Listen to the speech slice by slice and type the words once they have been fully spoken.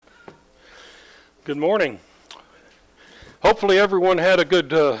Good morning. Hopefully everyone had a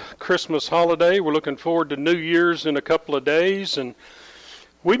good Christmas holiday. We're looking forward to New Year's in a couple of days. And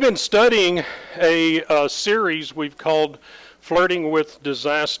we've been studying a series we've called Flirting with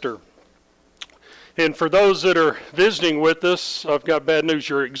Disaster. And for those that are visiting with us, I've got bad news.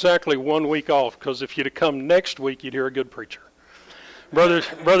 You're exactly 1 week off, because if you'd have come next week, you'd hear a good preacher.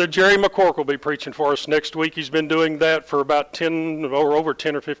 Brother Jerry McCork will be preaching for us next week. He's been doing that for about over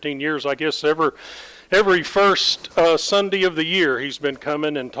 10 or 15 years, I guess. Every first Sunday of the year, he's been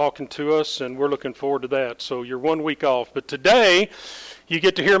coming and talking to us, and we're looking forward to that. So you're 1 week off. But today, you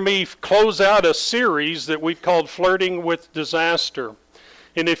get to hear me close out a series that we've called Flirting with Disaster.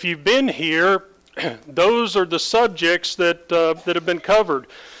 And if you've been here, those are the subjects that have been covered.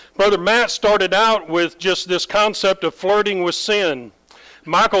 Brother Matt started out with just this concept of flirting with sin.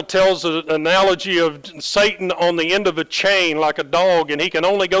 Michael tells an analogy of Satan on the end of a chain like a dog, and he can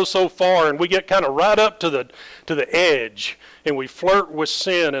only go so far, and we get kind of right up to the edge, and we flirt with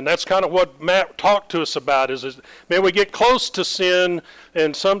sin. And that's kind of what Matt talked to us about, is man, we get close to sin,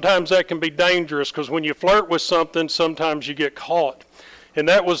 and sometimes that can be dangerous, because when you flirt with something, sometimes you get caught. And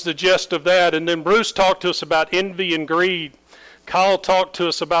that was the gist of that. And then Bruce talked to us about envy and greed. Kyle talked to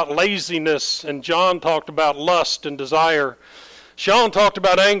us about laziness, and John talked about lust and desire. Sean talked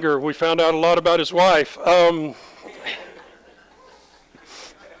about anger. We found out a lot about his wife.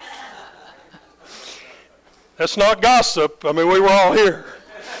 That's not gossip. I mean, we were all here.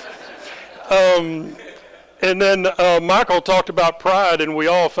 And then Michael talked about pride, and we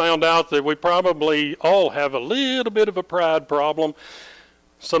all found out that we probably all have a little bit of a pride problem.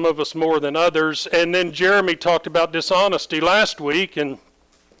 Some of us more than others. And then Jeremy talked about dishonesty last week, and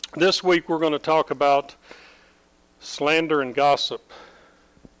this week we're going to talk about slander and gossip.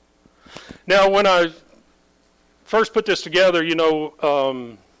 Now, when I first put this together,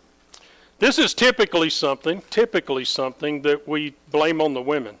 this is typically something that we blame on the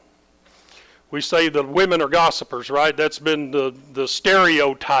women. We say the women are gossipers, right? That's been the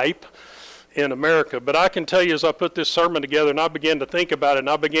stereotype in America. But I can tell you, as I put this sermon together and I began to think about it, and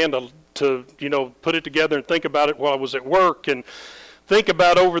I began to put it together and think about it while I was at work and think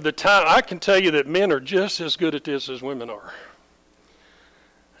about over the time, I can tell you that men are just as good at this as women are.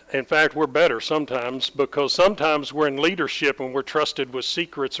 In fact, we're better sometimes, because sometimes we're in leadership and we're trusted with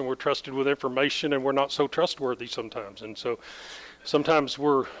secrets and we're trusted with information, and we're not so trustworthy sometimes. And so sometimes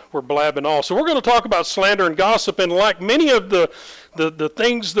we're blabbing off. So we're going to talk about slander and gossip, and like many of the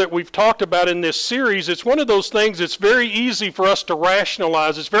things that we've talked about in this series, it's one of those things that's very easy for us to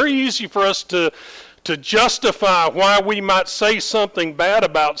rationalize. It's very easy for us to justify why we might say something bad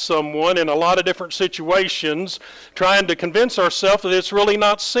about someone in a lot of different situations, trying to convince ourselves that it's really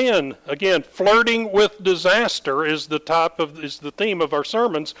not sin. Again, flirting with disaster is the theme of our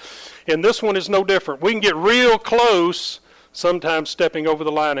sermons, and this one is no different. We can get real close, sometimes stepping over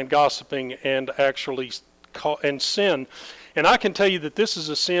the line and gossiping and actually sin. And I can tell you that this is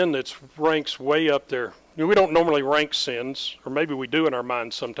a sin that ranks way up there. We don't normally rank sins, or maybe we do in our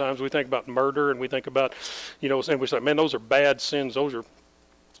minds sometimes. We think about murder, and we think about, and we say, man, those are bad sins. Those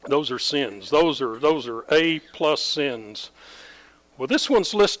are sins. Those are A+ sins. Well, this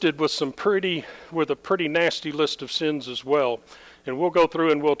one's listed with a pretty nasty list of sins as well, and we'll go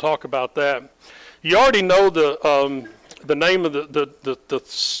through and we'll talk about that. You already know the name of the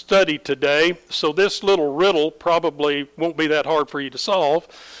study today, so this little riddle probably won't be that hard for you to solve.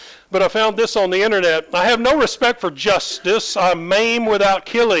 But I found this on the internet. I have no respect for justice. I maim without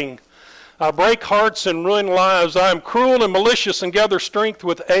killing. I break hearts and ruin lives. I am cruel and malicious and gather strength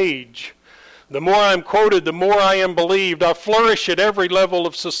with age. The more I am quoted, the more I am believed. I flourish at every level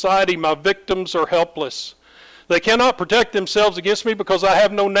of society. My victims are helpless. They cannot protect themselves against me because I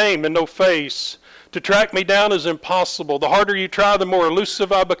have no name and no face. To track me down is impossible. The harder you try, the more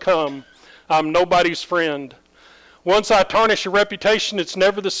elusive I become. I'm nobody's friend. Once I tarnish a reputation, it's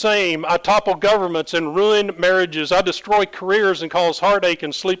never the same. I topple governments and ruin marriages. I destroy careers and cause heartache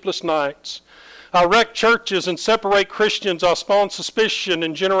and sleepless nights. I wreck churches and separate Christians. I spawn suspicion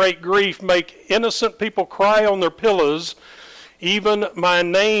and generate grief, make innocent people cry on their pillows. Even my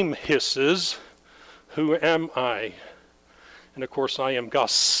name hisses. Who am I? And of course, I am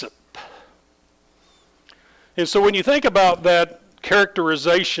gossip. And so when you think about that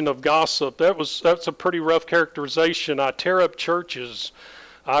characterization of gossip, that's a pretty rough characterization. I tear up churches,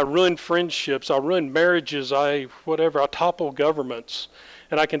 I ruin friendships, I ruin marriages, I topple governments.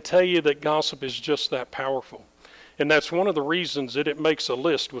 And I can tell you that gossip is just that powerful. And that's one of the reasons that it makes a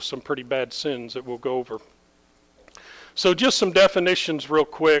list with some pretty bad sins that we'll go over. So just some definitions real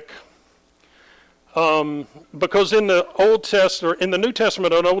quick. Because in the Old Testament, in the New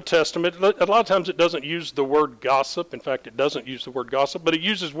Testament and Old Testament, a lot of times it doesn't use the word gossip. In fact, it doesn't use the word gossip, but it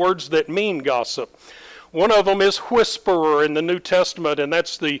uses words that mean gossip. One of them is whisperer in the New Testament, and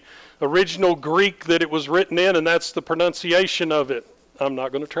that's the original Greek that it was written in, and that's the pronunciation of it. I'm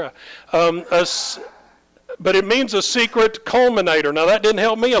not going to try. But it means a secret culminator. Now, that didn't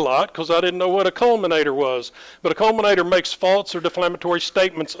help me a lot because I didn't know what a culminator was. But a culminator makes false or defamatory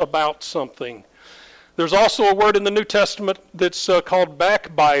statements about something. There's also a word in the New Testament that's called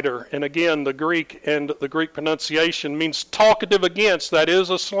backbiter. And again, the Greek and the Greek pronunciation means talkative against. That is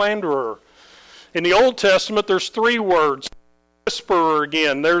a slanderer. In the Old Testament, there's 3 words. Whisperer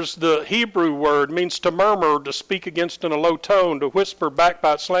again. There's the Hebrew word, means to murmur, to speak against in a low tone, to whisper,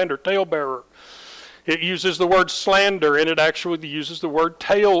 backbite, slander, talebearer. It uses the word slander, and it actually uses the word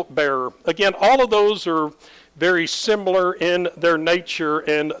talebearer. Again, all of those are very similar in their nature,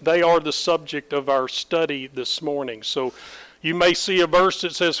 and they are the subject of our study this morning. So you may see a verse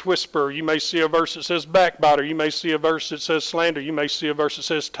that says whisper. You may see a verse that says backbiter. You may see a verse that says slander. You may see a verse that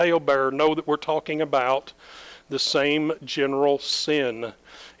says talebearer. Know that we're talking about the same general sin,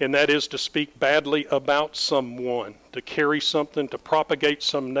 and that is to speak badly about someone, to carry something, to propagate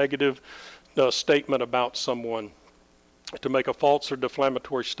some negative statement about someone, to make a false or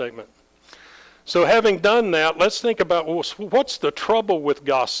defamatory statement. So having done that, let's think about what's the trouble with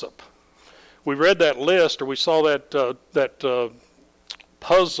gossip. We read that list, or we saw that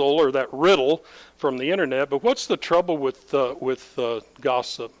puzzle or that riddle from the internet, but what's the trouble with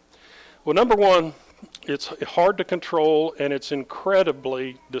gossip? Well, number one, it's hard to control, and it's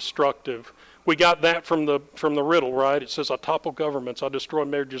incredibly destructive. We got that from the riddle, right? It says, I topple governments, I destroy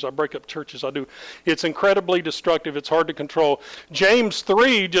marriages, I break up churches, I do. It's incredibly destructive, it's hard to control. James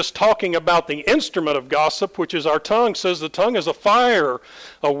 3, just talking about the instrument of gossip, which is our tongue, says the tongue is a fire,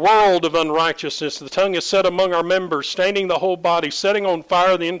 a world of unrighteousness. The tongue is set among our members, staining the whole body, setting on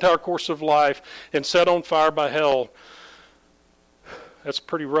fire the entire course of life, and set on fire by hell. That's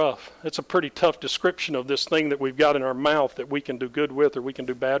pretty rough. It's a pretty tough description of this thing that we've got in our mouth that we can do good with or we can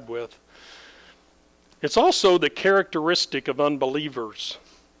do bad with. It's also the characteristic of unbelievers.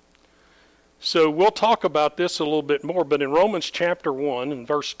 So we'll talk about this a little bit more, but in Romans chapter 1, in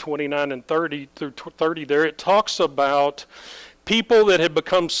verse 29 and 30 through 30 there, it talks about people that had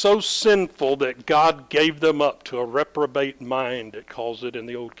become so sinful that God gave them up to a reprobate mind, it calls it in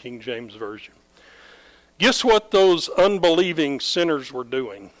the old King James Version. Guess what those unbelieving sinners were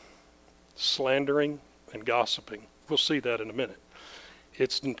doing? Slandering and gossiping. We'll see that in a minute.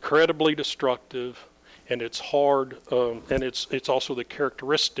 It's incredibly destructive, and it's hard, and it's also the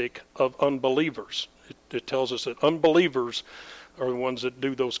characteristic of unbelievers. It tells us that unbelievers are the ones that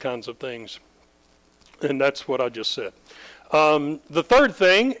do those kinds of things. And that's what I just said. The third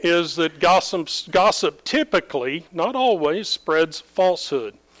thing is that gossip typically, not always, spreads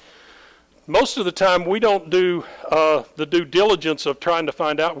falsehood. Most of the time, we don't do the due diligence of trying to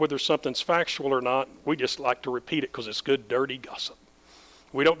find out whether something's factual or not. We just like to repeat it because it's good, dirty gossip.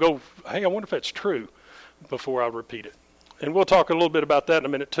 We don't go, hey, I wonder if that's true, before I repeat it. And we'll talk a little bit about that in a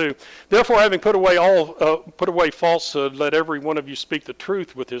minute too. Therefore, having put away falsehood, let every one of you speak the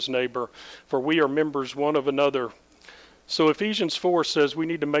truth with his neighbor, for we are members one of another. So Ephesians 4 says we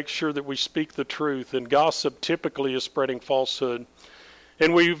need to make sure that we speak the truth, and gossip typically is spreading falsehood.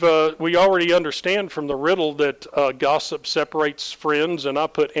 And we already understand from the riddle that gossip separates friends, and I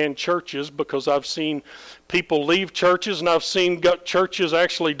put and churches because I've seen people leave churches, and I've seen churches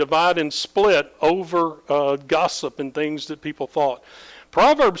actually divide and split over gossip and things that people thought.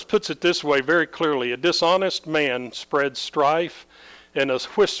 Proverbs puts it this way very clearly: a dishonest man spreads strife, and a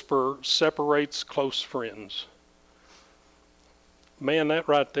whisper separates close friends. Man, that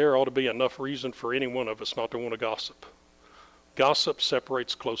right there ought to be enough reason for any one of us not to want to gossip. Gossip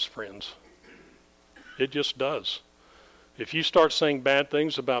separates close friends. It just does. If you start saying bad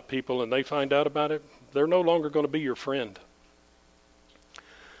things about people and they find out about it, they're no longer going to be your friend.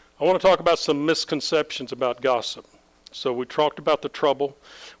 I want to talk about some misconceptions about gossip. So we talked about the trouble.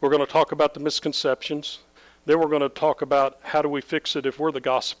 We're going to talk about the misconceptions. Then we're going to talk about how do we fix it if we're the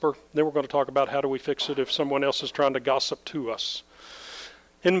gossiper. Then we're going to talk about how do we fix it if someone else is trying to gossip to us.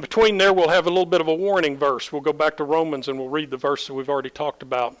 In between there, we'll have a little bit of a warning verse. We'll go back to Romans and we'll read the verse that we've already talked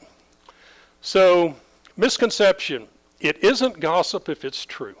about. So, misconception. It isn't gossip if it's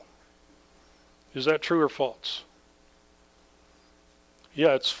true. Is that true or false?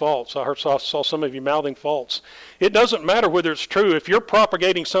 Yeah, it's false. I saw some of you mouthing false. It doesn't matter whether it's true. If you're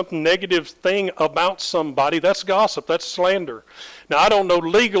propagating something negative thing about somebody, that's gossip. That's slander. Now, I don't know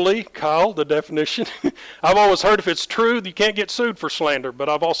legally, Kyle, the definition. I've always heard if it's true, you can't get sued for slander. But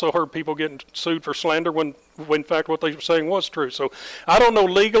I've also heard people getting sued for slander when in fact, what they were saying was true. So I don't know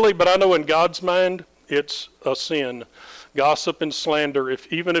legally, but I know in God's mind, it's a sin. Gossip and slander,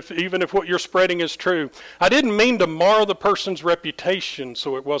 even if what you're spreading is true. I didn't mean to mar the person's reputation,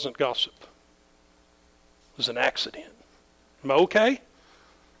 so it wasn't gossip. It was an accident. Am I okay?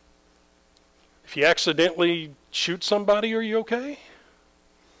 If you accidentally shoot somebody, are you okay?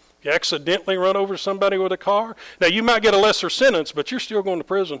 If you accidentally run over somebody with a car, now you might get a lesser sentence, but you're still going to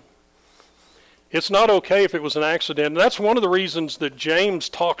prison. It's not okay if it was an accident. And that's one of the reasons that James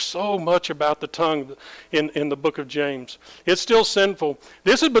talks so much about the tongue in the book of James. It's still sinful.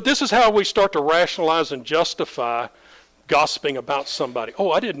 This is how we start to rationalize and justify gossiping about somebody.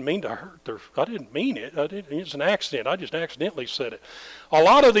 Oh, I didn't mean to hurt her. I didn't mean it. It's an accident. I just accidentally said it. A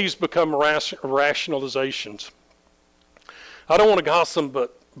lot of these become rationalizations. I don't want to gossip,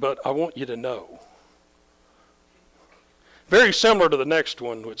 but I want you to know. Very similar to the next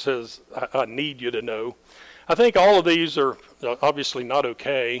one, which says, I need you to know. I think all of these are obviously not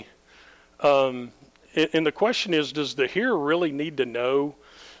okay. And the question is, does the hearer really need to know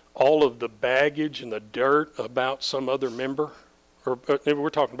all of the baggage and the dirt about some other member? Or we're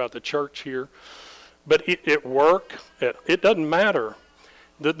talking about the church here. But at work, it doesn't matter.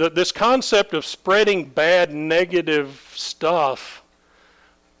 This concept of spreading bad, negative stuff,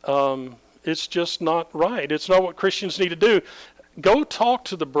 it's just not right. It's not what Christians need to do. Go talk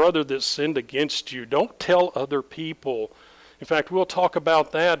to the brother that sinned against you. Don't tell other people. In fact, we'll talk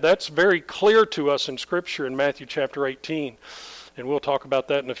about that. That's very clear to us in Scripture in Matthew chapter 18. And we'll talk about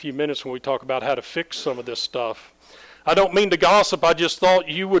that in a few minutes when we talk about how to fix some of this stuff. I don't mean to gossip. I just thought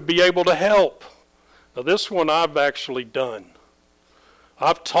you would be able to help. Now, this one I've actually done.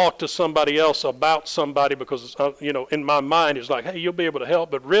 I've talked to somebody else about somebody because, in my mind it's like, hey, you'll be able to help.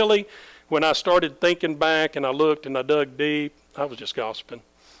 But really, when I started thinking back and I looked and I dug deep, I was just gossiping.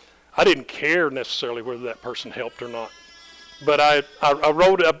 I didn't care necessarily whether that person helped or not. But I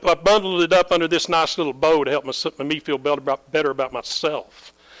bundled it up under this nice little bow to help me feel better about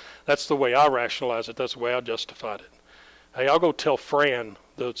myself. That's the way I rationalize it. That's the way I justified it. Hey, I'll go tell Fran,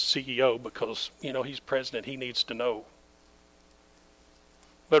 the CEO, because, he's president. He needs to know.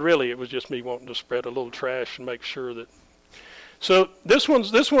 But really, it was just me wanting to spread a little trash and make sure that. So this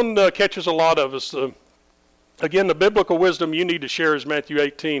one catches a lot of us. Again, the biblical wisdom you need to share is Matthew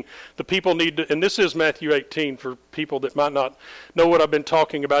 18. The people need to, and this is Matthew 18 for people that might not know what I've been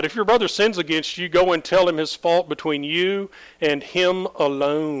talking about. If your brother sins against you, go and tell him his fault between you and him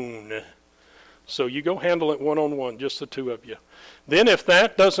alone. So you go handle it one-on-one, just the two of you. Then if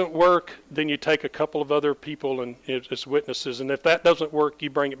that doesn't work, then you take a couple of other people and as witnesses. And if that doesn't work, you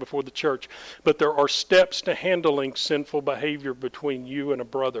bring it before the church. But there are steps to handling sinful behavior between you and a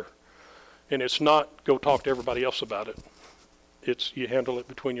brother. And it's not go talk to everybody else about it. It's you handle it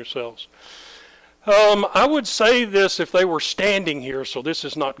between yourselves. I would say this if they were standing here, so this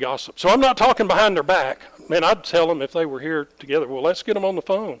is not gossip. So I'm not talking behind their back. Man, I'd tell them if they were here together, well, let's get them on the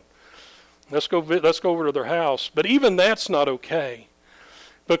phone. Let's go over to their house. But even that's not okay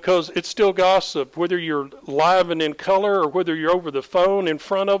because it's still gossip, whether you're live and in color or whether you're over the phone in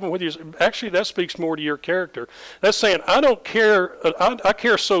front of them. Actually, that speaks more to your character. That's saying, I don't care. I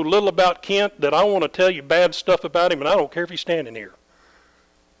care so little about Kent that I want to tell you bad stuff about him, and I don't care if he's standing here.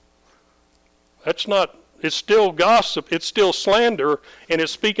 That's not. It's still gossip, it's still slander, and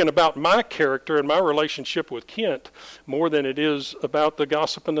it's speaking about my character and my relationship with Kent more than it is about the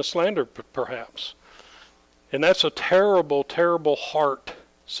gossip and the slander, perhaps. And that's a terrible, terrible heart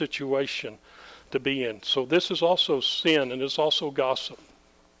situation to be in. So this is also sin, and it's also gossip.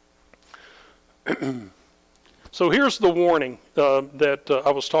 So here's the warning that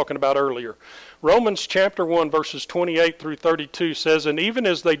I was talking about earlier. Romans chapter 1 verses 28 through 32 says, and even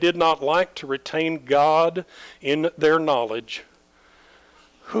as they did not like to retain God in their knowledge,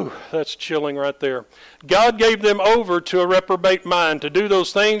 that's chilling right there. God gave them over to a reprobate mind to do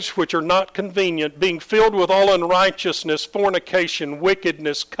those things which are not convenient, being filled with all unrighteousness, fornication,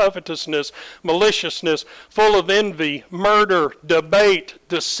 wickedness, covetousness, maliciousness, full of envy, murder, debate,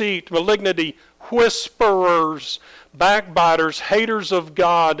 deceit, malignity, whisperers, backbiters, haters of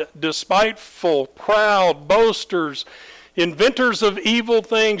God, despiteful, proud, boasters, inventors of evil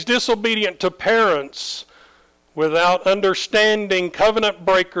things, disobedient to parents, without understanding, covenant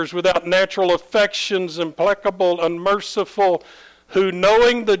breakers, without natural affections, implacable, unmerciful, who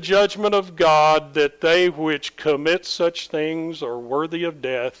knowing the judgment of God, that they which commit such things are worthy of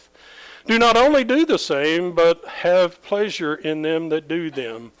death, do not only do the same, but have pleasure in them that do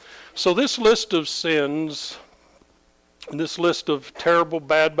them. So this list of sins, this list of terrible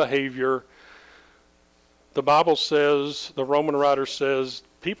bad behavior, the Bible says, the Roman writer says,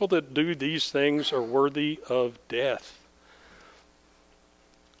 people that do these things are worthy of death.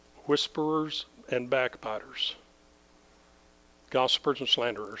 Whisperers and backbiters, gossipers and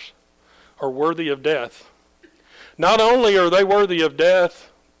slanderers, are worthy of death. Not only are they worthy of death,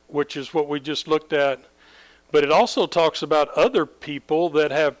 which is what we just looked at, but it also talks about other people that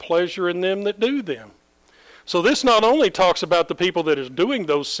have pleasure in them that do them. So this not only talks about the people that is doing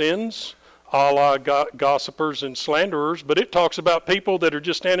those sins, a la gossipers and slanderers, but it talks about people that are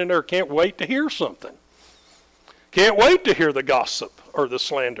just standing there, can't wait to hear something. Can't wait to hear the gossip or the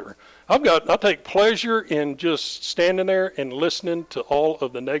slander. I take pleasure in just standing there and listening to all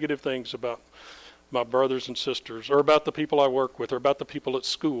of the negative things about my brothers and sisters, or about the people I work with, or about the people at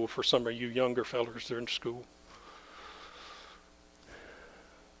school, for some of you younger fellas that are in school.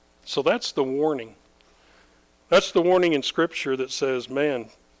 So that's the warning. That's the warning in Scripture that says, man,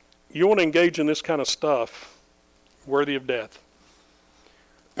 you want to engage in this kind of stuff, worthy of death.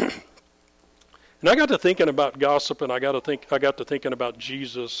 And I got to thinking about gossip, and I got to thinking about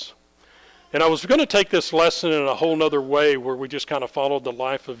Jesus. And I was going to take this lesson in a whole nother way, where we just kind of followed the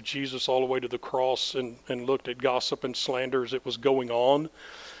life of Jesus all the way to the cross and looked at gossip and slander as it was going on.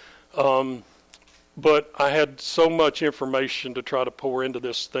 But I had so much information to try to pour into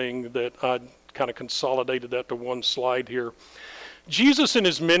this thing that I kind of consolidated that to one slide here. Jesus in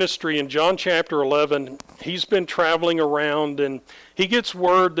his ministry in John chapter 11, he's been traveling around, and he gets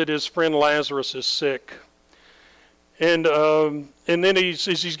word that his friend Lazarus is sick. And then as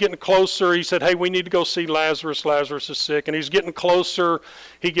he's getting closer, he said, hey, we need to go see Lazarus. Lazarus is sick. And he's getting closer,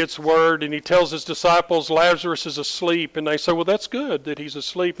 he gets word, and he tells his disciples, Lazarus is asleep. And they say, well, that's good that he's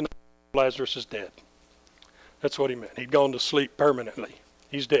asleep, and Lazarus is dead. That's what he meant. He'd gone to sleep permanently.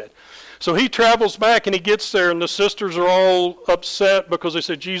 He's dead. So he travels back, and he gets there, and the sisters are all upset because they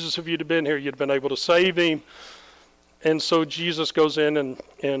said, Jesus, if you'd have been here, you'd have been able to save him. And so Jesus goes in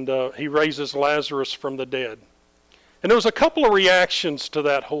and he raises Lazarus from the dead. And there was a couple of reactions to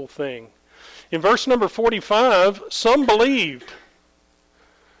that whole thing. In verse number 45, some believed.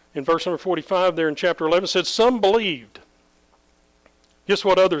 In verse number 45 there in chapter 11, it said some believed. Guess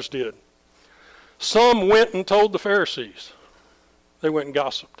what others did? Some went and told the Pharisees. They went and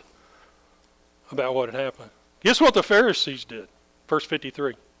gossiped about what had happened. Guess what the Pharisees did? Verse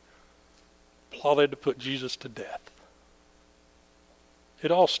 53. Plotted to put Jesus to death.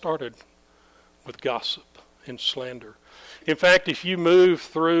 It all started with gossip and slander. In fact, if you move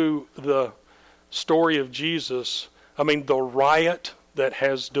through the story of Jesus, the riot that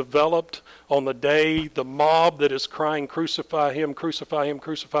has developed on the day, the mob that is crying, crucify him, crucify him,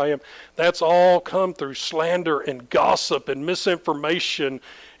 crucify him, that's all come through slander and gossip and misinformation,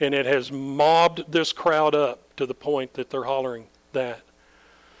 and it has mobbed this crowd up to the point that they're hollering that.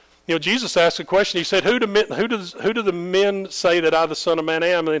 You know, Jesus asked a question. He said, who do the men say that I, the Son of Man,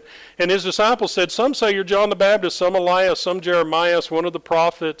 am? And his disciples said, some say you're John the Baptist, some Elias, some Jeremiah, one of the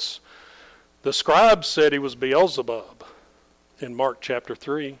prophets. The scribes said he was Beelzebub in Mark chapter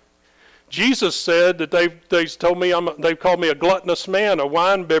 3. Jesus said that they've called me a gluttonous man, a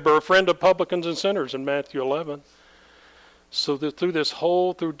winebibber, a friend of publicans and sinners in Matthew 11. So that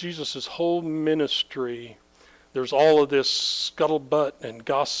through Jesus' whole ministry, there's all of this scuttlebutt and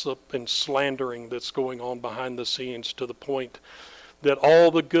gossip and slandering that's going on behind the scenes, to the point that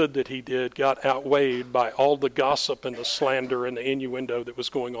all the good that he did got outweighed by all the gossip and the slander and the innuendo that was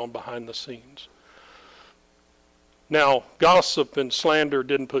going on behind the scenes. Now, gossip and slander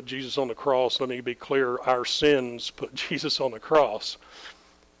didn't put Jesus on the cross. Let me be clear, our sins put Jesus on the cross.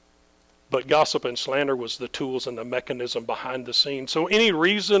 But gossip and slander was the tools and the mechanism behind the scenes. So any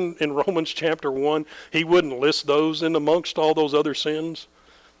reason in Romans chapter 1 he wouldn't list those in amongst all those other sins?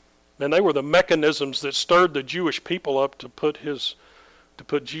 And they were the mechanisms that stirred the Jewish people up to put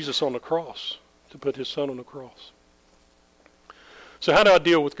Jesus on the cross, to put his son on the cross. So how do I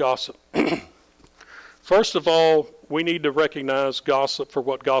deal with gossip? First of all, we need to recognize gossip for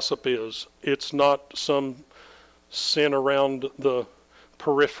what gossip is. It's not some sin around the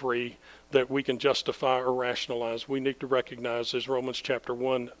periphery that we can justify or rationalize. We need to recognize, as Romans chapter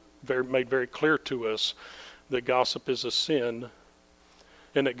 1 made very clear to us, that gossip is a sin,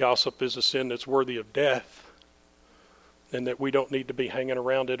 and that gossip is a sin that's worthy of death, and that we don't need to be hanging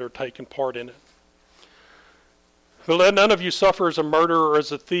around it or taking part in it. But let none of you suffer as a murderer or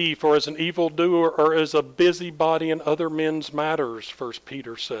as a thief or as an evildoer or as a busybody in other men's matters, 1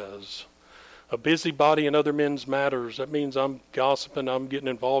 Peter says. A busybody in other men's matters. That means I'm gossiping, I'm getting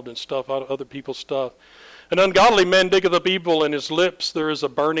involved in stuff out of other people's stuff. An ungodly man diggeth up evil, in his lips there is a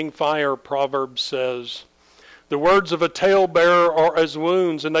burning fire, Proverbs says. The words of a talebearer are as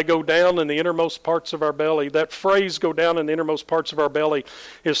wounds, and they go down in the innermost parts of our belly. That phrase, go down in the innermost parts of our belly,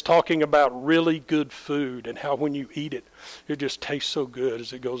 is talking about really good food and how when you eat it, it just tastes so good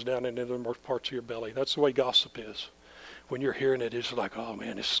as it goes down in the innermost parts of your belly. That's the way gossip is. When you're hearing it, it's like, oh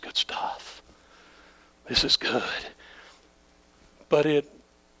man, this is good stuff. This is good. But it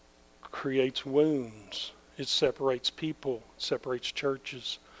creates wounds. It separates people. It separates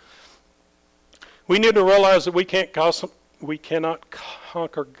churches. We need to realize that we can't gossip. We cannot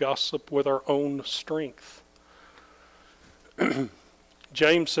conquer gossip with our own strength.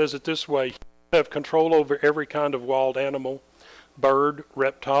 James says it this way: you have control over every kind of wild animal, bird,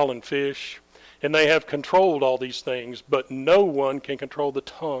 reptile, and fish, and they have controlled all these things, but no one can control the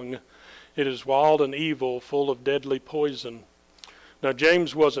tongue. It is wild and evil, full of deadly poison. Now,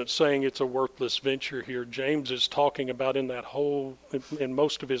 James wasn't saying it's a worthless venture here. James is talking about in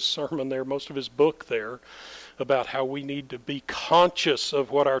most of his sermon there, most of his book there, about how we need to be conscious of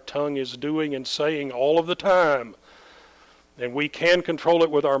what our tongue is doing and saying all of the time. And we can control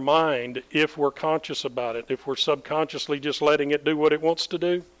it with our mind if we're conscious about it. If we're subconsciously just letting it do what it wants to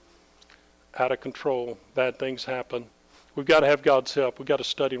do, out of control, bad things happen. We've got to have God's help. We've got to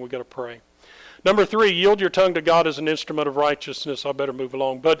study and we've got to pray. Number 3, yield your tongue to God as an instrument of righteousness. I better move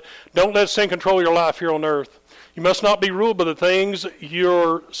along. But don't let sin control your life here on earth. You must not be ruled by the things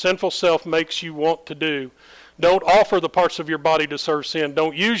your sinful self makes you want to do. Don't offer the parts of your body to serve sin.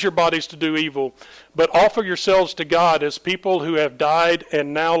 Don't use your bodies to do evil. But offer yourselves to God as people who have died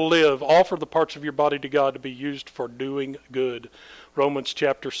and now live. Offer the parts of your body to God to be used for doing good. Romans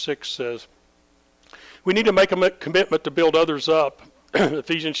chapter 6 says. We need to make a commitment to build others up.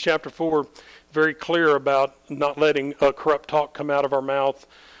 Ephesians chapter 4, very clear about not letting corrupt talk come out of our mouth,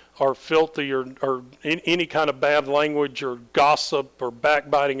 or filthy or any kind of bad language or gossip or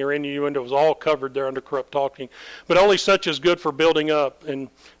backbiting or innuendo was all covered there under corrupt talking. But only such is good for building up and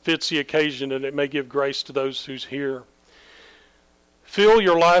fits the occasion, and it may give grace to those who's here. Fill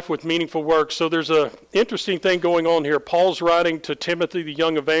your life with meaningful work. So there's an interesting thing going on here. Paul's writing to Timothy, the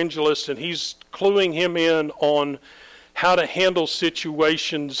young evangelist, and he's cluing him in on how to handle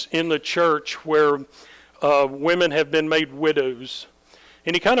situations in the church where women have been made widows.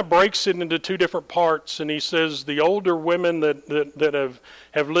 And he kind of breaks it into two different parts, and he says the older women that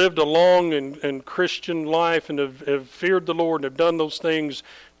have lived a long and Christian life and have feared the Lord and have done those things,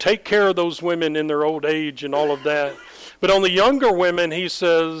 take care of those women in their old age and all of that. But on the younger women, he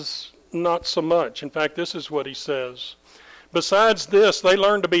says, not so much. In fact, this is what he says. Besides this, they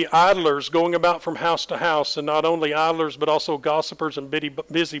learn to be idlers, going about from house to house, and not only idlers, but also gossipers and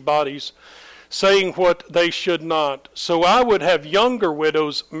busybodies, saying what they should not. So I would have younger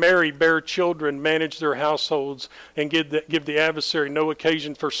widows marry, bear children, manage their households, and give the adversary no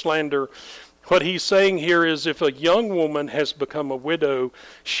occasion for slander. What he's saying here is if a young woman has become a widow,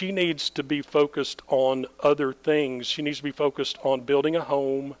 she needs to be focused on other things. She needs to be focused on building a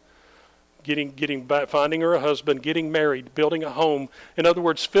home, finding her a husband, getting married, building a home. In other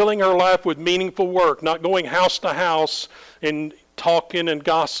words, filling her life with meaningful work, not going house to house and talking and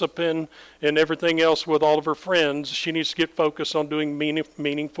gossiping and everything else with all of her friends. She needs to get focused on doing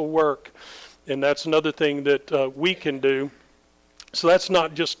meaningful work. And that's another thing that we can do. So that's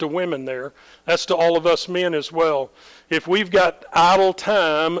not just to women there. That's to all of us men as well. If we've got idle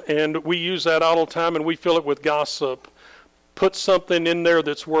time and we use that idle time and we fill it with gossip, put something in there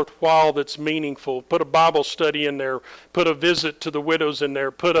that's worthwhile, that's meaningful. Put a Bible study in there. Put a visit to the widows in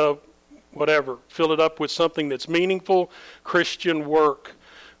there. Put a whatever. Fill it up with something that's meaningful Christian work,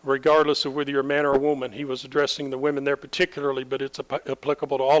 regardless of whether you're a man or a woman. He was addressing the women there particularly, but it's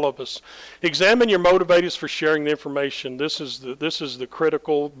applicable to all of us. Examine your motivators for sharing the information. This is the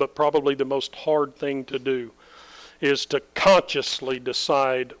critical, but probably the most hard thing to do, is to consciously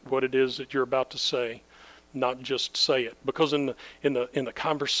decide what it is that you're about to say, not just say it. Because in the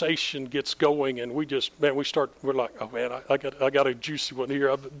conversation gets going, and we're like, oh man, I got a juicy one here.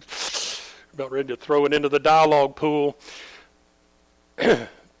 I'm about ready to throw it into the dialogue pool.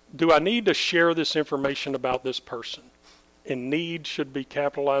 Do I need to share this information about this person? And need should be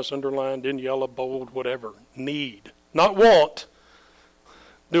capitalized, underlined, in yellow, bold, whatever. Need, not want.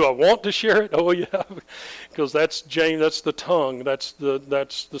 Do I want to share it? Oh yeah, because that's James. That's the tongue. That's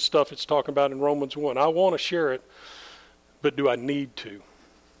the stuff it's talking about in Romans 1. I want to share it, but do I need to?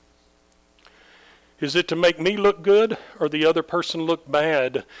 Is it to make me look good or the other person look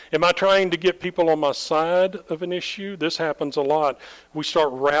bad? Am I trying to get people on my side of an issue? This happens a lot. We start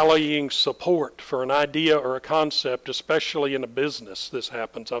rallying support for an idea or a concept, especially in a business. This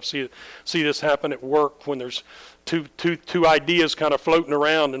happens. I've see this happen at work when there's two ideas kind of floating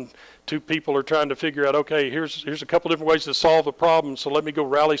around and two people are trying to figure out, okay, here's a couple different ways to solve a problem, so let me go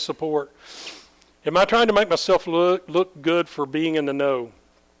rally support. Am I trying to make myself look good for being in the know?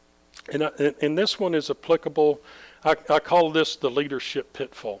 And this one is applicable. I call this the leadership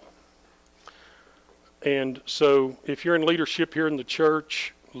pitfall. And so if you're in leadership here in the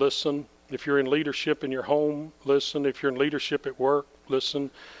church, listen. If you're in leadership in your home, listen. If you're in leadership at work,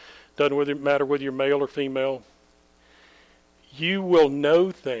 listen. Doesn't matter whether you're male or female. You will know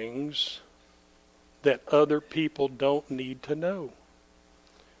things that other people don't need to know.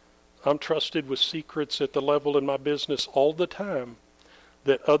 I'm trusted with secrets at the level in my business all the time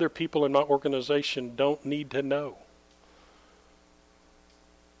that other people in my organization don't need to know.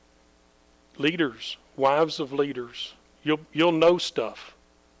 Leaders, wives of leaders, you'll know stuff.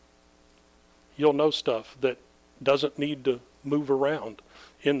 You'll know stuff that doesn't need to move around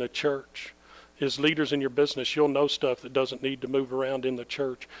in the church. As leaders in your business, you'll know stuff that doesn't need to move around in the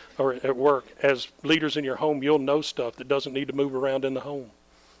church or at work. As leaders in your home, you'll know stuff that doesn't need to move around in the home.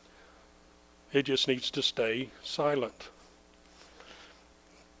 It just needs to stay silent.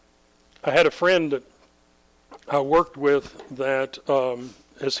 I had a friend that I worked with that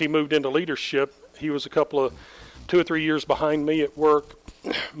as he moved into leadership, he was 2 or 3 years behind me at work,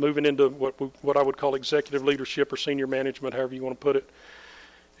 moving into what I would call executive leadership or senior management, however you want to put it.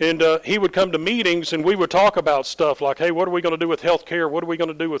 And he would come to meetings and we would talk about stuff like, hey, what are we going to do with health care? What are we going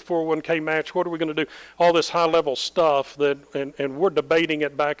to do with 401k match? What are we going to do? All this high level stuff and we're debating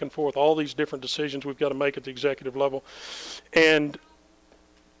it back and forth, all these different decisions we've got to make at the executive level. And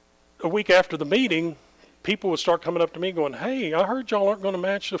a week after the meeting, people would start coming up to me going, hey, I heard y'all aren't going to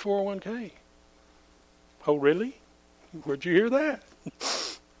match the 401k. Oh, really? Where'd you hear that?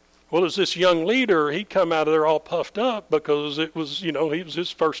 Well, as this young leader, he'd come out of there all puffed up because it was, it was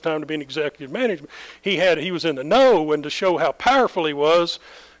his first time to be in executive management. He was in the know, and to show how powerful he was,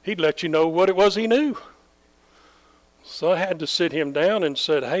 he'd let you know what it was he knew. So I had to sit him down and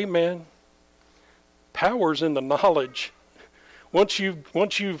said, hey, man, power's in the knowledge. Once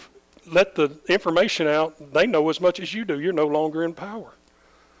you've let the information out, they know as much as you do. You're no longer in power.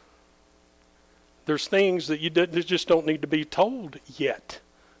 There's things that that just don't need to be told yet.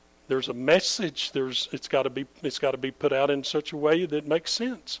 There's a message. It's got to be put out in such a way that makes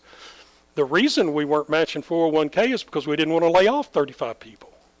sense. The reason we weren't matching 401k is because we didn't want to lay off 35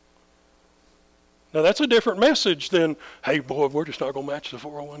 people. Now that's a different message than, hey boy, we're just not going to match the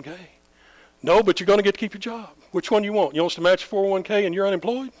 401k. No, but you're going to get to keep your job. Which one you want? You want us to match 401k and you're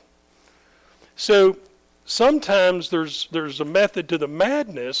unemployed? So sometimes there's a method to the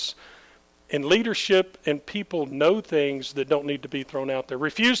madness, and leadership and people know things that don't need to be thrown out there.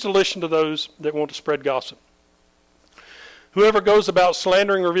 Refuse to listen to those that want to spread gossip. Whoever goes about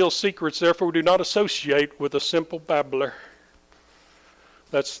slandering reveals secrets, therefore do not associate with a simple babbler.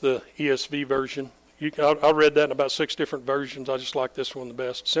 That's the ESV version. I read that in about 6 different versions. I just like this one the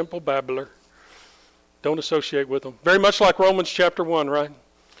best. Simple babbler. Don't associate with them. Very much like Romans chapter 1, right?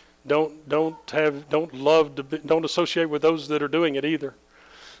 Don't associate with those that are doing it either.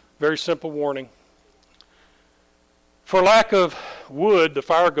 Very simple warning. For lack of wood, the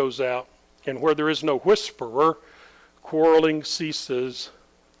fire goes out, and where there is no whisperer, quarreling ceases.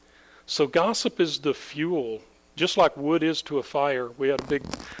 So gossip is the fuel, just like wood is to a fire. We had a big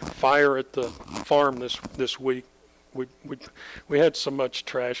fire at the farm this week. We had so much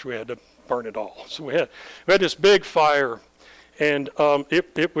trash we had to burn it all. So we had this big fire, and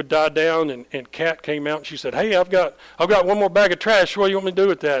it would die down, and Kat came out and she said, hey, I've got one more bag of trash. What do you want me to do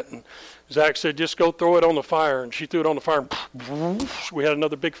with that? And Zach said, just go throw it on the fire. And she threw it on the fire, and we had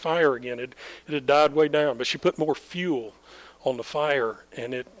another big fire again. It had died way down, but she put more fuel on the fire,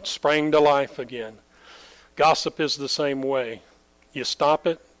 and it sprang to life again. Gossip is the same way. You stop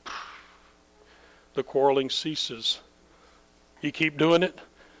it, the quarreling ceases. You keep doing it,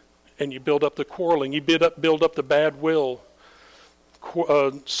 and you build up the quarreling. You build up the bad will.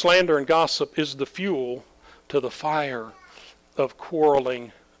 Slander and gossip is the fuel to the fire of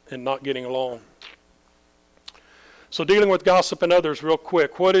quarreling and not getting along. So dealing with gossip and others real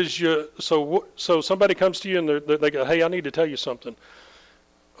quick. So somebody comes to you and they go, hey, I need to tell you something.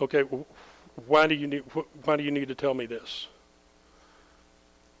 Okay, why do you need to tell me this?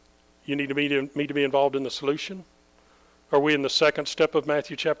 You need me to be involved in the solution? Are we in the second step of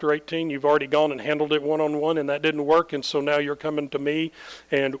Matthew chapter 18? You've already gone and handled it one-on-one, and that didn't work, and so now you're coming to me,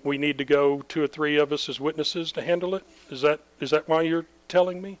 and we need to go 2 or 3 of us as witnesses to handle it? Is that why you're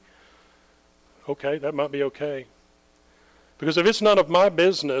telling me? Okay, that might be okay. Because if it's none of my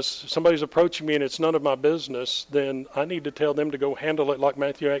business, somebody's approaching me and it's none of my business, then I need to tell them to go handle it like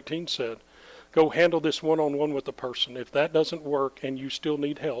Matthew 18 said. Go handle this one-on-one with the person. If that doesn't work and you still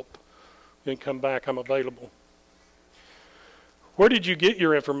need help, then come back. I'm available. Where did you get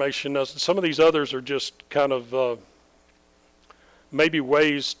your information? Now, some of these others are just kind of maybe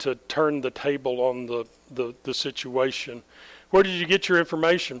ways to turn the table on the situation. Where did you get your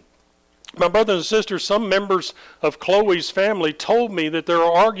information? My brothers and sisters, some members of Chloe's family told me that there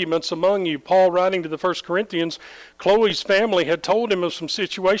are arguments among you. Paul, writing to the 1 Corinthians, Chloe's family had told him of some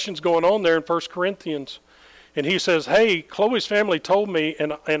situations going on there in 1 Corinthians. And he says, hey, Chloe's family told me,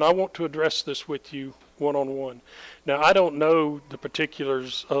 and I want to address this with you one-on-one. Now, I don't know the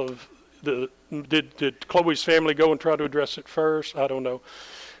particulars of did Chloe's family go and try to address it first? I don't know.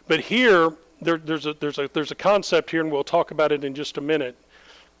 But here, there's a concept here, and we'll talk about it in just a minute.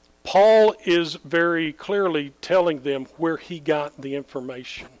 Paul is very clearly telling them where he got the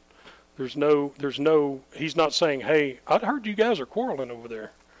information. He's not saying, hey, I heard you guys are quarreling over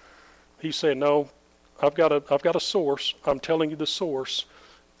there. He's saying, no, I've got a source. I'm telling you the source,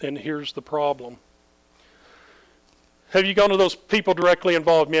 and here's the problem. Have you gone to those people directly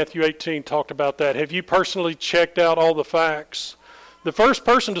involved? Matthew 18 talked about that. Have you personally checked out all the facts? The first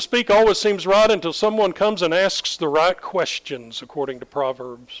person to speak always seems right until someone comes and asks the right questions, according to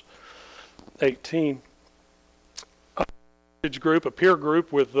Proverbs 18. A peer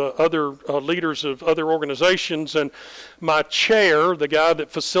group with other leaders of other organizations, and my chair, the guy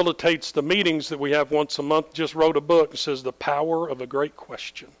that facilitates the meetings that we have once a month, just wrote a book that says The Power of a Great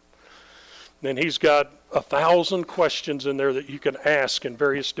Question. And he's got 1,000 questions in there that you can ask in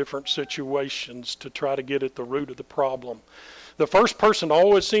various different situations to try to get at the root of the problem. The first person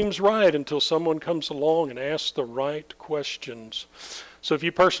always seems right until someone comes along and asks the right questions. So if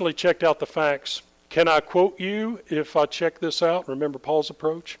you personally checked out the facts, can I quote you if I check this out? Remember Paul's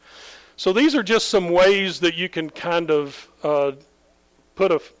approach? So these are just some ways that you can kind of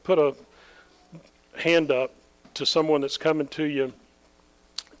put a hand up to someone that's coming to you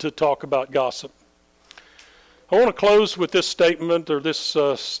to talk about gossip. I want to close with this statement, or this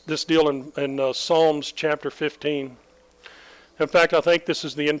deal in Psalms chapter 15. In fact, I think this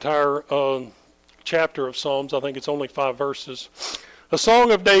is the entire chapter of Psalms. I think it's only 5 verses. A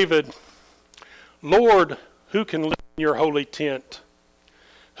song of David. Lord, who can live in your holy tent?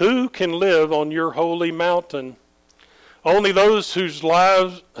 Who can live on your holy mountain? Only those who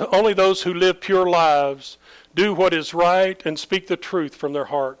live pure lives, do what is right, and speak the truth from their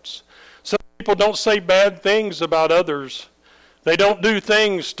hearts. Some people don't say bad things about others. They don't do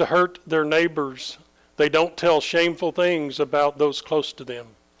things to hurt their neighbors. They don't tell shameful things about those close to them.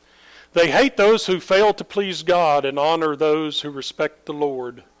 They hate those who fail to please God and honor those who respect the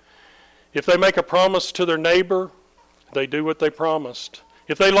Lord. If they make a promise to their neighbor, they do what they promised.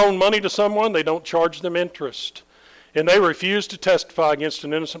 If they loan money to someone, they don't charge them interest. And they refuse to testify against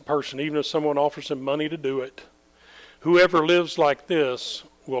an innocent person, even if someone offers them money to do it. Whoever lives like this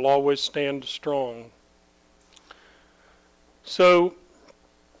will always stand strong. So,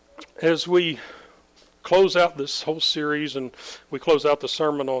 as we close out this whole series, and we close out the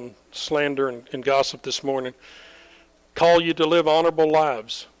sermon on slander and gossip this morning, call you to live honorable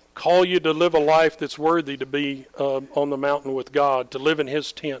lives. Call you to live a life that's worthy to be on the mountain with God, to live in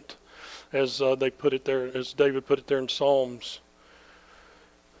His tent, as they put it there, as David put it there in Psalms.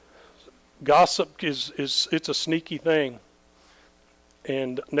 Gossip it's a sneaky thing,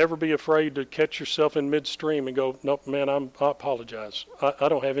 and never be afraid to catch yourself in midstream and go, nope, man, I apologize. I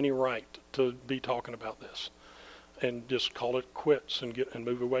don't have any right to be talking about this, and just call it quits and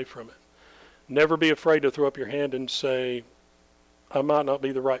move away from it. Never be afraid to throw up your hand and say, I might not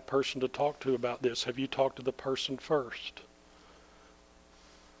be the right person to talk to about this. Have you talked to the person first?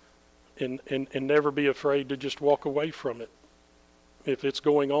 And never be afraid to just walk away from it. If it's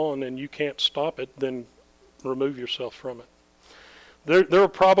going on and you can't stop it, then remove yourself from it. There will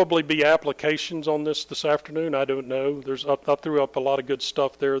probably be applications on this afternoon. I don't know. I threw up a lot of good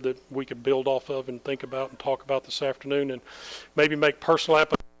stuff there that we could build off of and think about and talk about this afternoon, and maybe make personal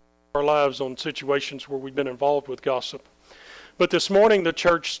applications in our lives on situations where we've been involved with gossip. But this morning, the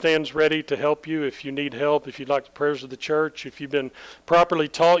church stands ready to help you if you need help, if you'd like the prayers of the church. If you've been properly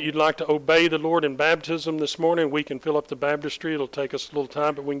taught, you'd like to obey the Lord in baptism this morning, we can fill up the baptistry. It'll take us a little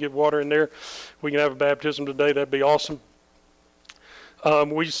time, but we can get water in there. We can have a baptism today. That'd be awesome.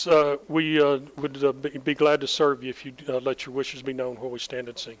 We would be glad to serve you if you let your wishes be known while we stand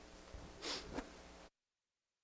and sing.